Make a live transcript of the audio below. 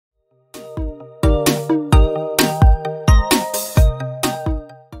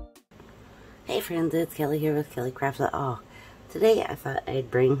friends, it's Kelly here with Kelly Crafts. Today I thought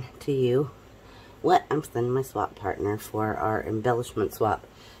I'd bring to you what I'm sending my swap partner for our embellishment swap.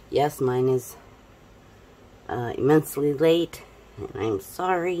 Yes, mine is immensely late, and I'm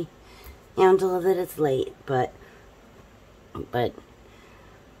sorry, Angela, that it's late, but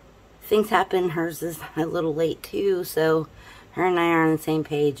things happen. Hers is a little late too, so her and I are on the same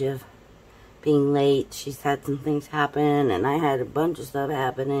page of being late. She's had some things happen, and I had a bunch of stuff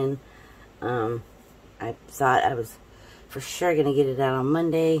happening. I thought I was for sure going to get it out on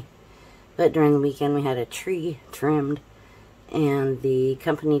Monday, but during the weekend we had a tree trimmed, and the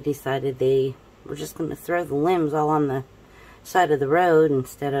company decided they were just going to throw the limbs all on the side of the road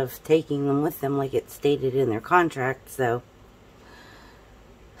instead of taking them with them like it stated in their contract. So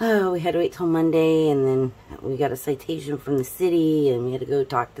we had to wait till Monday, and then we got a citation from the city, and we had to go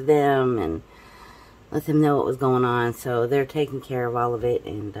talk to them and let them know what was going on. So they're taking care of all of it,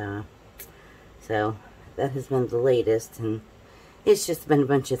 and so that has been the latest, and it's just been a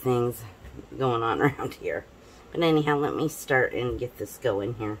bunch of things going on around here. But anyhow, let me start and get this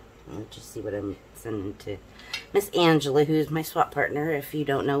going here. Let's just see what I'm sending to Miss Angela, who's my swap partner. If you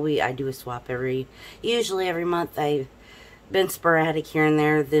don't know, I do a swap usually every month. I've been sporadic here and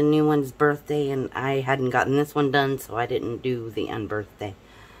there. The new one's birthday, and I hadn't gotten this one done, so I didn't do the unbirthday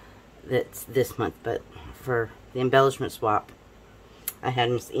that's this month. But for the embellishment swap, I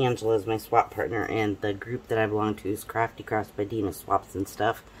had Miss Angela as my swap partner, and the group that I belong to is Crafty by Deanna Swaps and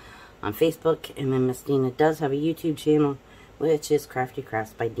stuff on Facebook. And then Miss Deanna does have a YouTube channel, which is Crafty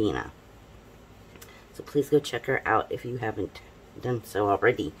Crafts by Deanna. So please go check her out if you haven't done so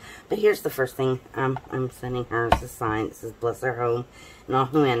already. But here's the first thing I'm sending her is a sign. It says "Bless Our Home and All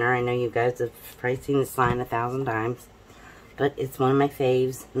Who Enter." I know you guys have probably seen the sign 1,000 times, but it's one of my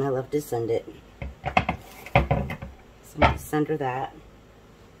faves, and I love to send it. So I'm going to send her that.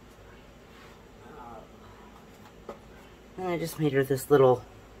 And I just made her this little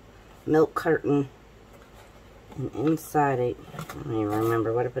milk carton, and inside it, I don't even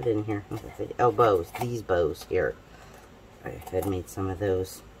remember what I put in here. Oh, bows. These bows here. I had made some of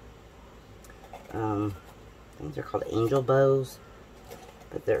those. I think they're called angel bows,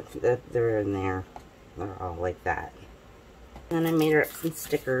 but they're in there. They're all like that. And I made her up some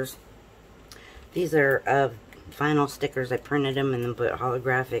stickers. These are vinyl stickers. I printed them and then put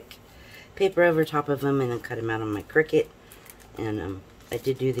holographic paper over top of them, and then cut them out on my Cricut. And I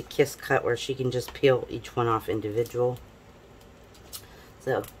did do the kiss cut where she can just peel each one off individual.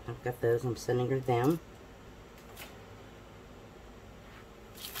 So I've got those. I'm sending her them.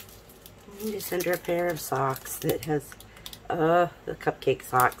 And just send her a pair of socks that has the cupcake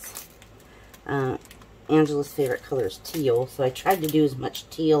socks. Angela's favorite color is teal, so I tried to do as much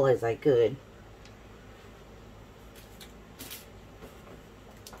teal as I could.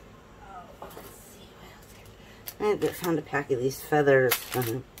 I found a pack of these feathers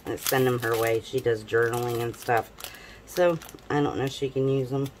and I send them her way. She does journaling and stuff, so I don't know if she can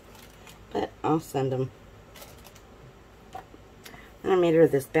use them, but I'll send them. And I made her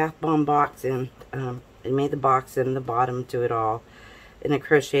this bath bomb box, and I made the box and the bottom to it all, and I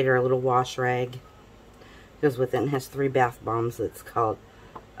crocheted her a little wash rag. Goes with it, and has 3 bath bombs. It's called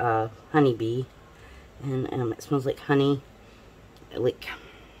Honeybee, and it smells like honey.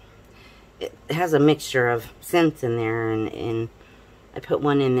 It has a mixture of scents in there, and I put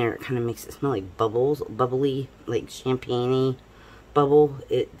one in there. It kind of makes it smell like bubbly, like champagne-y bubble.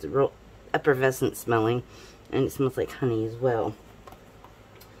 It's real effervescent smelling, and it smells like honey as well.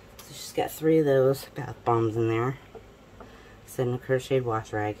 So she's got 3 of those bath bombs in there. Set in a crocheted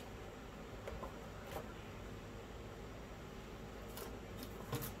wash rag.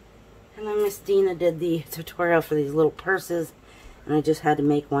 And then Miss Deanna did the tutorial for these little purses, and I just had to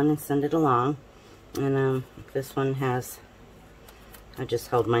make one and send it along. And this one has, I just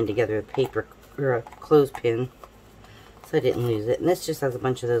held mine together with paper or a clothespin, so I didn't lose it. And this just has a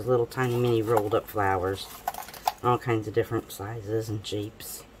bunch of those little tiny mini rolled up flowers, all kinds of different sizes and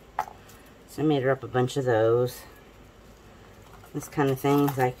shapes. So I made her up a bunch of those. This kind of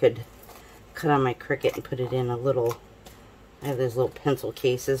things I could cut on my Cricut and put it in a little, I have those little pencil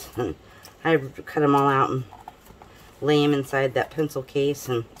cases, and I cut them all out and lay them inside that pencil case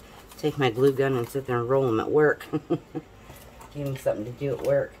and take my glue gun and sit there and roll them at work. Give me something to do at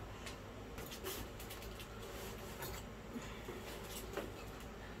work.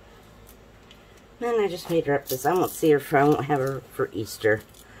 Then I just made her up this, I won't have her for Easter.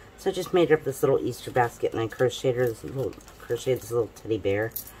 So I just made her up this little Easter basket, and I crocheted her this little teddy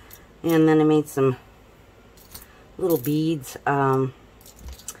bear. And then I made some little beads. God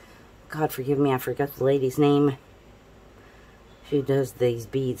forgive me, I forgot the lady's name who does these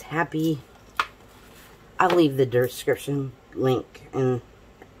beads. Happy I'll leave the description link and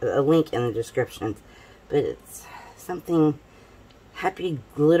a link in the description. But it's something Happy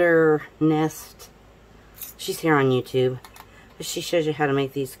Glitter Nest. She's here on YouTube. But she shows you how to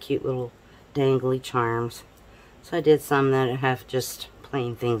make these cute little dangly charms. So I did some that have just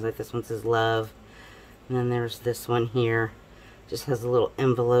plain things, like this one says love. And then there's this one here. Just has a little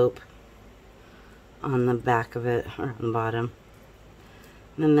envelope on the back of it, or on the bottom.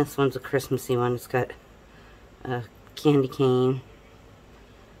 And then this one's a Christmassy one. It's got a candy cane.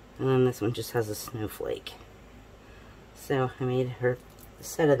 And then this one just has a snowflake. So I made her a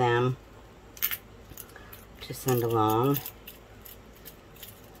set of them to send along.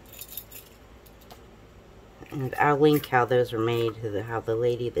 And I'll link how those were made, how the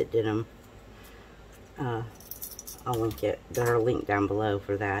lady that did them, I'll link it. There's a link down below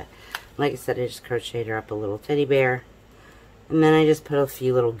for that. Like I said, I just crocheted her up a little teddy bear. And then I just put a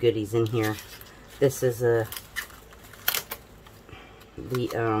few little goodies in here. This is the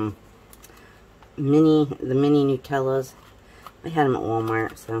mini Nutellas. I had them at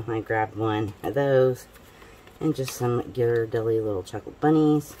Walmart, so I grabbed one of those. And just some Ghirardelli little chocolate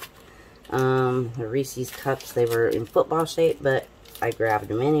bunnies. The Reese's cups, they were in football shape, but I grabbed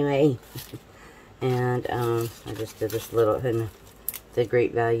them anyway. And I just did this little, and the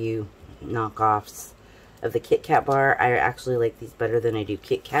Great Value knockoffs of the Kit Kat bar. I actually like these better than I do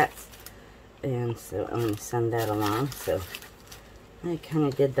Kit Kats. And so I'm going to send that along. So I kind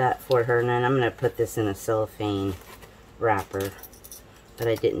of did that for her. And then I'm going to put this in a cellophane wrapper. But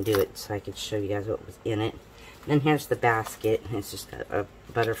I didn't do it so I could show you guys what was in it. And then here's the basket. It's just a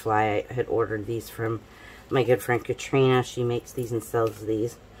butterfly. I had ordered these from my good friend Katrina. She makes these and sells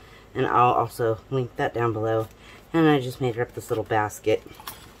these. And I'll also link that down below. And I just made her up this little basket.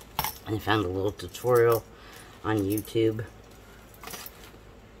 And I found a little tutorial on YouTube.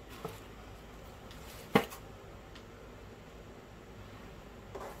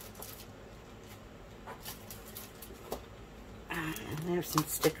 And there's some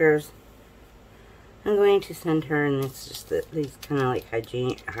stickers. I'm going to send her, and it's just these kind of like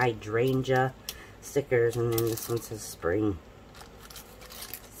hydrangea stickers, and then this one says spring.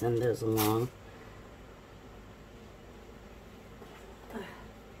 Send those along. And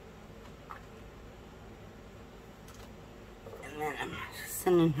then I'm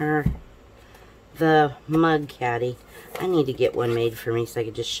sending her the mug caddy. I need to get one made for me so I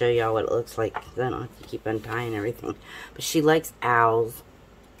could just show y'all what it looks like, because I don't have to keep untying everything. But she likes owls.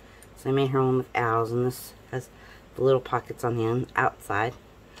 So I made her one with owls, and this has the little pockets on the outside.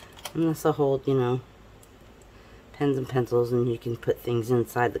 And this will hold, you know, pens and pencils, and you can put things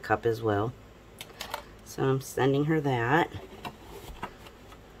inside the cup as well. So I'm sending her that.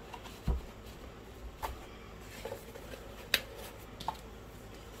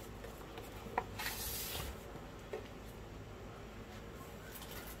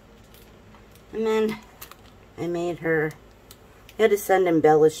 And then I made her, I had to send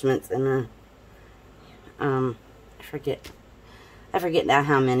embellishments in a, I forget now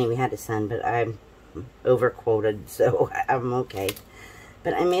how many we had to send, but I'm over-quoted, so I'm okay.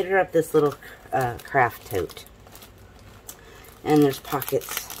 But I made her up this little craft tote. And there's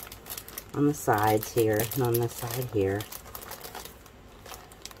pockets on the sides here, and on the side here.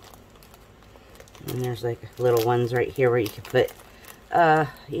 And there's like little ones right here where you can put,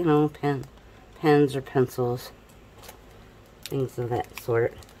 you know, pens or pencils. Things of that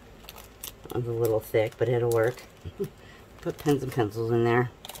sort. It's a little thick, but it'll work. Put pens and pencils in there.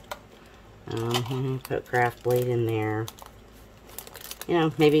 Put a craft blade in there. You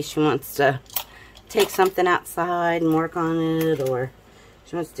know, maybe she wants to take something outside and work on it, or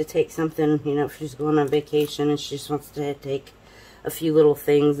she wants to take something, you know, if she's going on vacation and she just wants to take a few little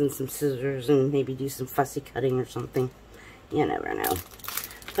things and some scissors and maybe do some fussy cutting or something. You never know.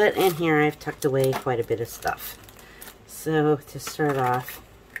 But in here I've tucked away quite a bit of stuff. So to start off,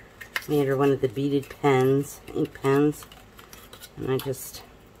 I made her one of the beaded pens, ink pens. And I just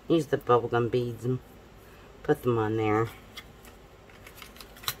used the bubblegum beads and put them on there.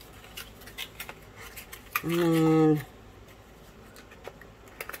 And then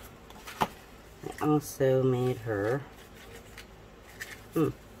I also made her,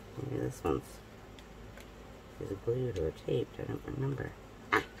 maybe this one's is it glued or taped, I don't remember.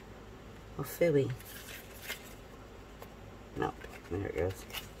 Oh, Philly. Nope, there it goes.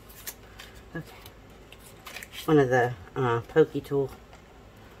 Okay. One of the pokey tool.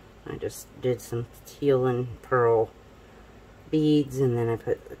 I just did some teal and pearl beads, and then I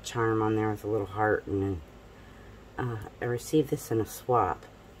put a charm on there with a little heart, and then I received this in a swap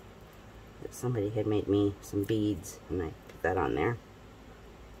that somebody had made me some beads, and I put that on there.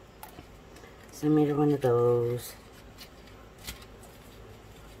 So I made her one of those.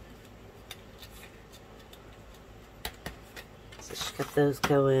 So she got those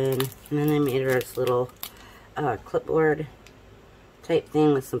going. And then I made her this little clipboard type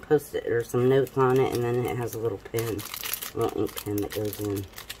thing with some post-it or some notes on it, and then it has a little pen, a little ink pen that goes in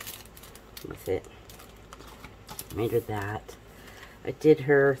with it. Made her that. I did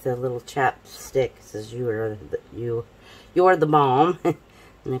her the little chapstick. It says you are the bomb.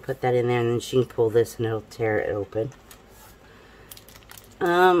 And I put that in there, and then she can pull this and it'll tear it open.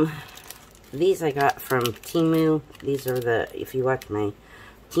 These I got from Temu. These are the, if you watch my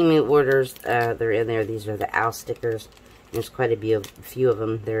Temu orders, they're in there. These are the owl stickers. There's quite a few of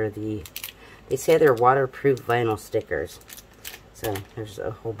them. They say they're waterproof vinyl stickers. So there's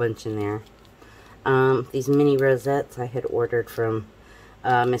a whole bunch in there. These mini rosettes I had ordered from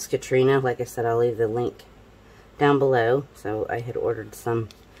Miss Katrina. Like I said, I'll leave the link down below. So I had ordered some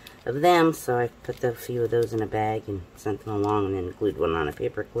of them, so I put a few of those in a bag and sent them along, and then glued one on a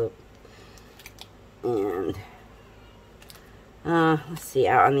paper clip. And let's see,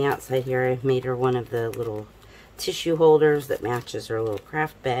 out on the outside here, I made her one of the little tissue holders that matches her little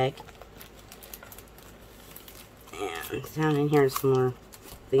craft bag. And down in here, some more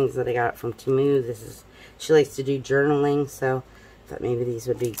things that I got from Temu. She likes to do journaling, so I thought maybe these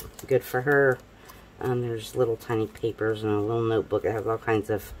would be good for her. There's little tiny papers and a little notebook that has all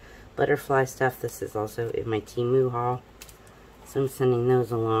kinds of butterfly stuff. This is also in my Temu haul, so I'm sending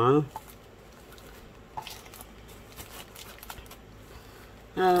those along.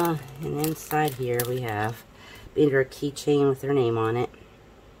 And inside here we have made her a keychain with her name on it,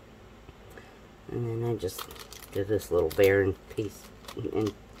 and then I just did this little bear and piece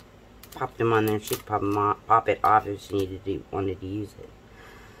and popped them on there. She could pop it off if she wanted to use it.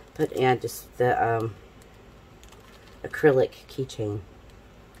 But yeah, just the acrylic keychain.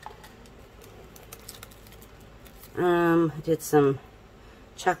 I did some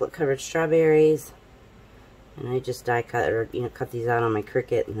chocolate covered strawberries, and I just die cut, or cut these out on my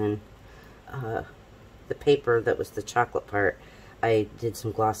Cricut, and then the paper that was the chocolate part, I did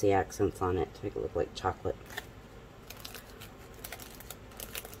some glossy accents on it to make it look like chocolate.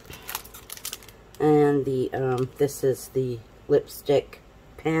 And this is the lipstick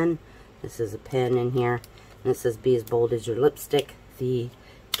pen. This is a pen in here, and it says "Be as bold as your lipstick." The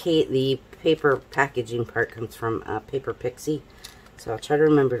paper packaging part comes from Paper Pixie, so I'll try to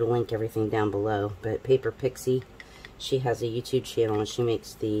remember to link everything down below. But Paper Pixie, she has a YouTube channel, and she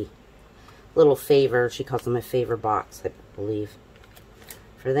makes the little favor. She calls them a favor box, I believe,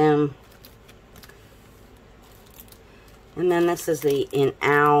 for them. And then this is an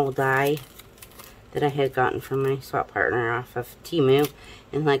owl die that I had gotten from my swap partner off of Temu.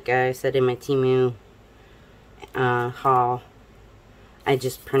 And like I said in my Temu haul, I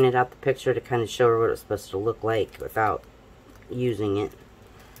just printed out the picture to kind of show her what it was supposed to look like without using it.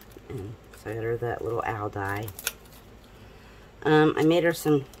 And so I got her that little owl die. I made her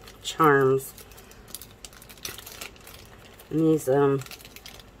some charms. And these, I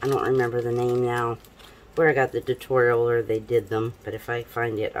don't remember the name now, where I got the tutorial or they did them, but if I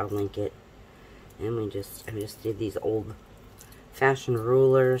find it, I'll link it. And I just did these old-fashioned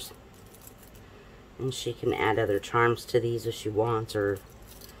rulers. And she can add other charms to these if she wants or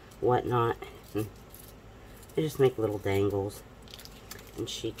whatnot. And I just make little dangles. And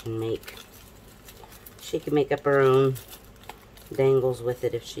she can make up her own dangles with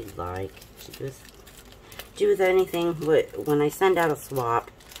it if she'd like. She just do with anything. When I send out a swap,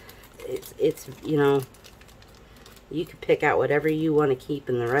 it's you can pick out whatever you want to keep,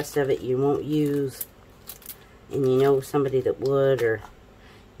 and the rest of it you won't use, and you know somebody that would, or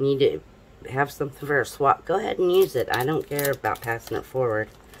need to have something for a swap, go ahead and use it. I don't care about passing it forward.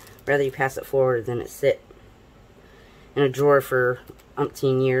 Rather you pass it forward than it sit in a drawer for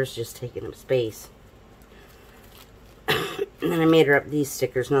umpteen years just taking up space. And then I made her up these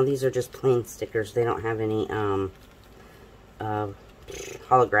stickers. Now these are just plain stickers. They don't have any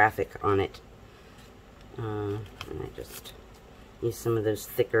holographic on it. And I just used some of those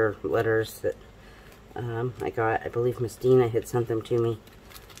thicker letters that I got. I believe Miss Deanna had sent them to me.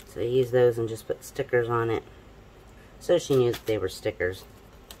 So I used those and just put stickers on it, so she knew that they were stickers.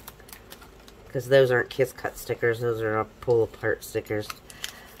 Because those aren't kiss cut stickers, those are pull apart stickers.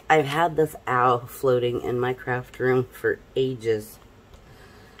 I've had this owl floating in my craft room for ages.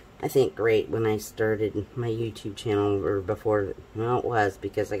 I think right when I started my YouTube channel, or before, well, it was,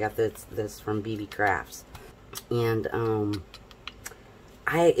 because I got this from BB Crafts. And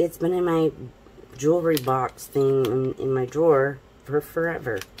it's been in my jewelry box thing in my drawer for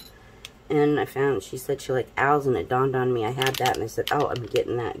forever. And I found, she said she liked owls, and it dawned on me I had that, and I said, oh, I'm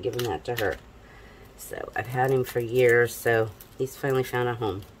getting that, giving that to her. So I've had him for years, so he's finally found a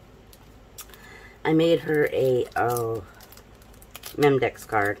home. I made her a Memdex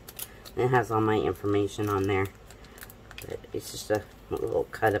card. It has all my information on there. But it's just a little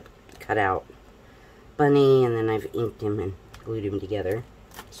cut out bunny, and then I've inked him and glued him together.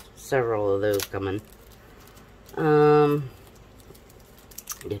 Several of those coming.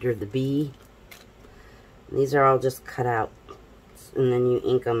 Did her the bee. These are all just cut out, and then you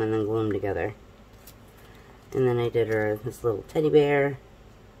ink them and then glue them together. And then I did her this little teddy bear.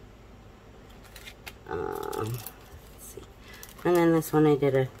 Let's see. And then this one I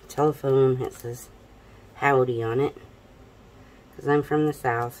did a telephone. It says howdy on it, because I'm from the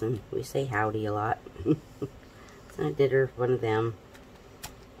South and we say howdy a lot. So I did her one of them.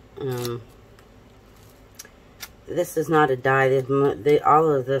 This is not a die.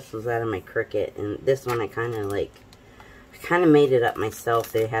 All of this was out of my Cricut, and this one I kind of made it up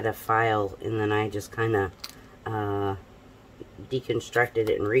myself. They had a file, and then I just kind of deconstructed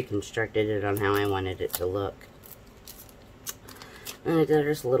it and reconstructed it on how I wanted it to look. And I did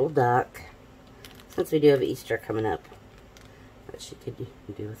this little duck, since we do have Easter coming up. What she could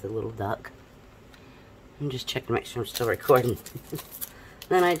do with a little duck. I'm just checking to make sure I'm still recording.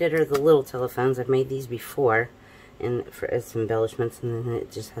 Then I did her the little telephones. I've made these before, and as embellishments, and then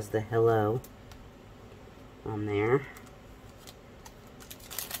it just has the hello on there.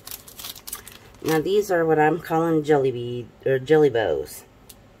 Now these are what I'm calling jelly bows.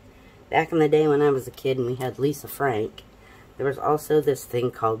 Back in the day when I was a kid and we had Lisa Frank, there was also this thing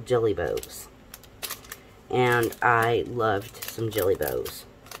called jelly bows. And I loved some jelly bows.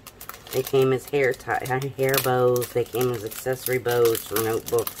 They came as hair bows, they came as accessory bows for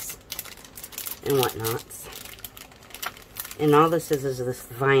notebooks and whatnots. And all this is this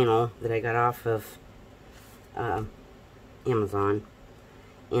vinyl that I got off of Amazon.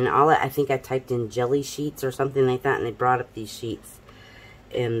 And I think I typed in jelly sheets or something like that, and they brought up these sheets.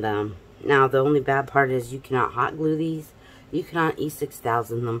 And now the only bad part is you cannot hot glue these. You cannot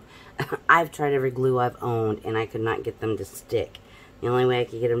E6000 them. I've tried every glue I've owned, and I could not get them to stick. The only way I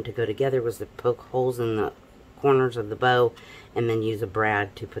could get them to go together was to poke holes in the corners of the bow, and then use a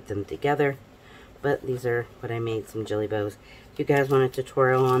brad to put them together. But these are what I made, some jelly bows. If you guys want a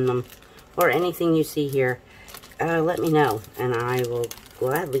tutorial on them, or anything you see here, let me know, and I will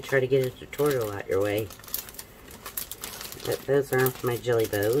gladly try to get a tutorial out your way. But those are my jelly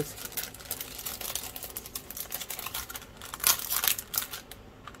bows.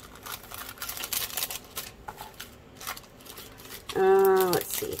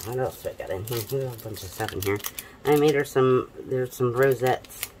 Let's see, what else do I got in here? There's a bunch of stuff in here. I made her there's some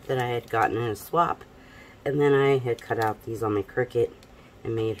rosettes that I had gotten in a swap, and then I had cut out these on my Cricut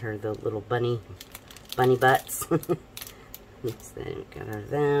and made her the little bunny butts. So I got her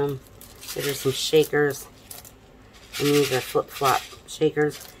them. These are some shakers, and these are flip-flop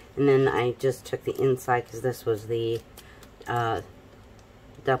shakers. And then I just took the inside, because this was the it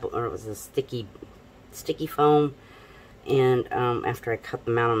was a sticky foam. And after I cut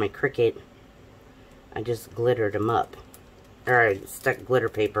them out on my Cricut, I just glittered them up, or I stuck glitter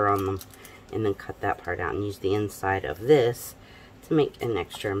paper on them, and then cut that part out and used the inside of this to make an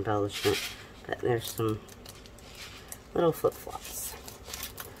extra embellishment. But there's some little flip-flops.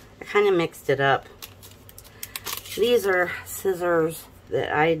 I kind of mixed it up. These are scissors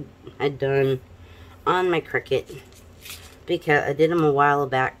that I had done on my Cricut, because I did them a while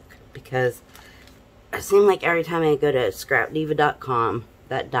back, because it seemed like every time I go to scrapdiva.com,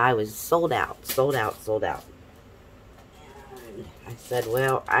 that die was sold out. And I said,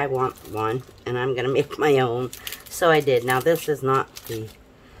 well, I want one, and I'm going to make my own. So I did. Now, this is not the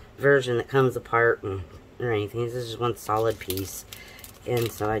version that comes apart or anything. This is just one solid piece.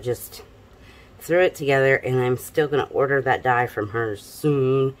 And so I just threw it together, and I'm still going to order that die from her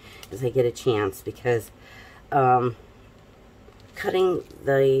soon as I get a chance, because cutting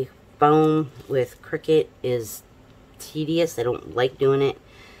the foam with Cricut is tedious. I don't like doing it,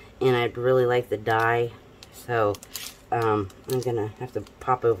 and I'd really like the die. So I'm gonna have to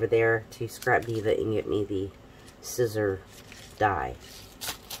pop over there to Scrap Diva and get me the scissor die.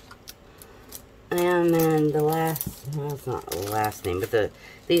 And then the last, well, it's not the last name, but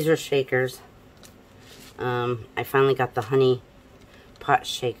these are shakers. I finally got the honey pot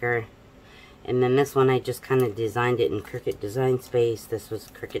shaker. And then this one, I just kind of designed it in Cricut Design Space. This was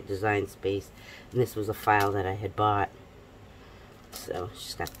Cricut Design Space. And this was a file that I had bought. So,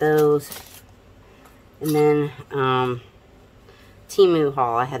 she's got those. And then, Temu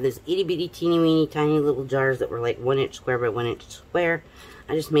haul. I had these itty bitty teeny weeny tiny little jars that were like 1 inch square by 1 inch square.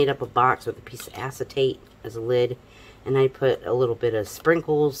 I just made up a box with a piece of acetate as a lid. And I put a little bit of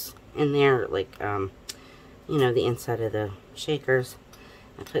sprinkles in there, like, you know, the inside of the shakers.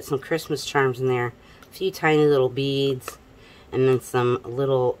 I put some Christmas charms in there, a few tiny little beads, and then some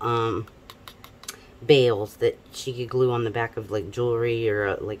little bails that she could glue on the back of like jewelry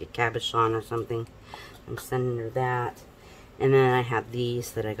or like a cabochon or something. I'm sending her that. And then I have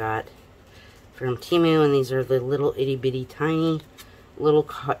these that I got from Temu, and these are the little itty bitty tiny little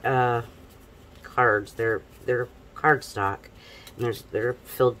cards. They're cardstock, and they're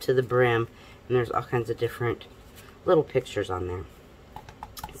filled to the brim, and there's all kinds of different little pictures on there.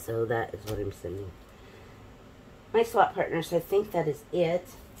 So that is what I'm sending my swap partners. I think that is it.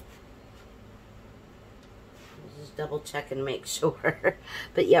 Just double check and make sure.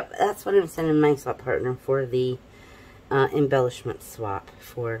 But yep, that's what I'm sending my swap partner for the embellishment swap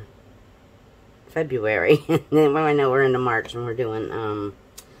for February. And then, well, I know we're into March and we're doing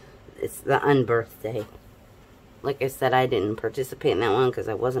it's the unbirthday. Like I said, I didn't participate in that one because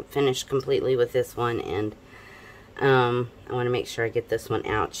I wasn't finished completely with this one, and I want to make sure I get this one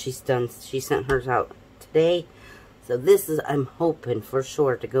out. She sent hers out today, so this is, I'm hoping for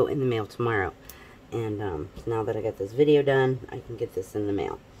sure to go in the mail tomorrow. And now that I got this video done, I can get this in the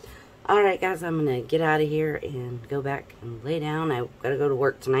mail. Alright guys, I'm going to get out of here and go back and lay down. I got to go to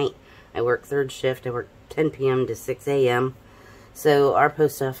work tonight. I work third shift. I work 10 p.m. to 6 a.m. So our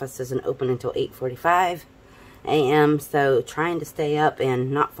post office doesn't open until 8:45 a.m. So trying to stay up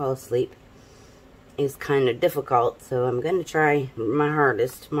and not fall asleep is kind of difficult. So I'm going to try my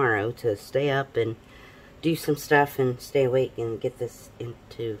hardest tomorrow to stay up and do some stuff and stay awake and get this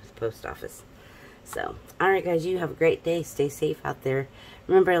into the post office. So, alright guys, you have a great day. Stay safe out there.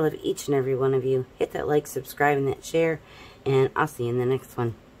 Remember, I love each and every one of you. Hit that like, subscribe, and that share. And I'll see you in the next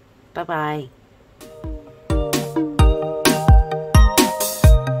one. Bye-bye.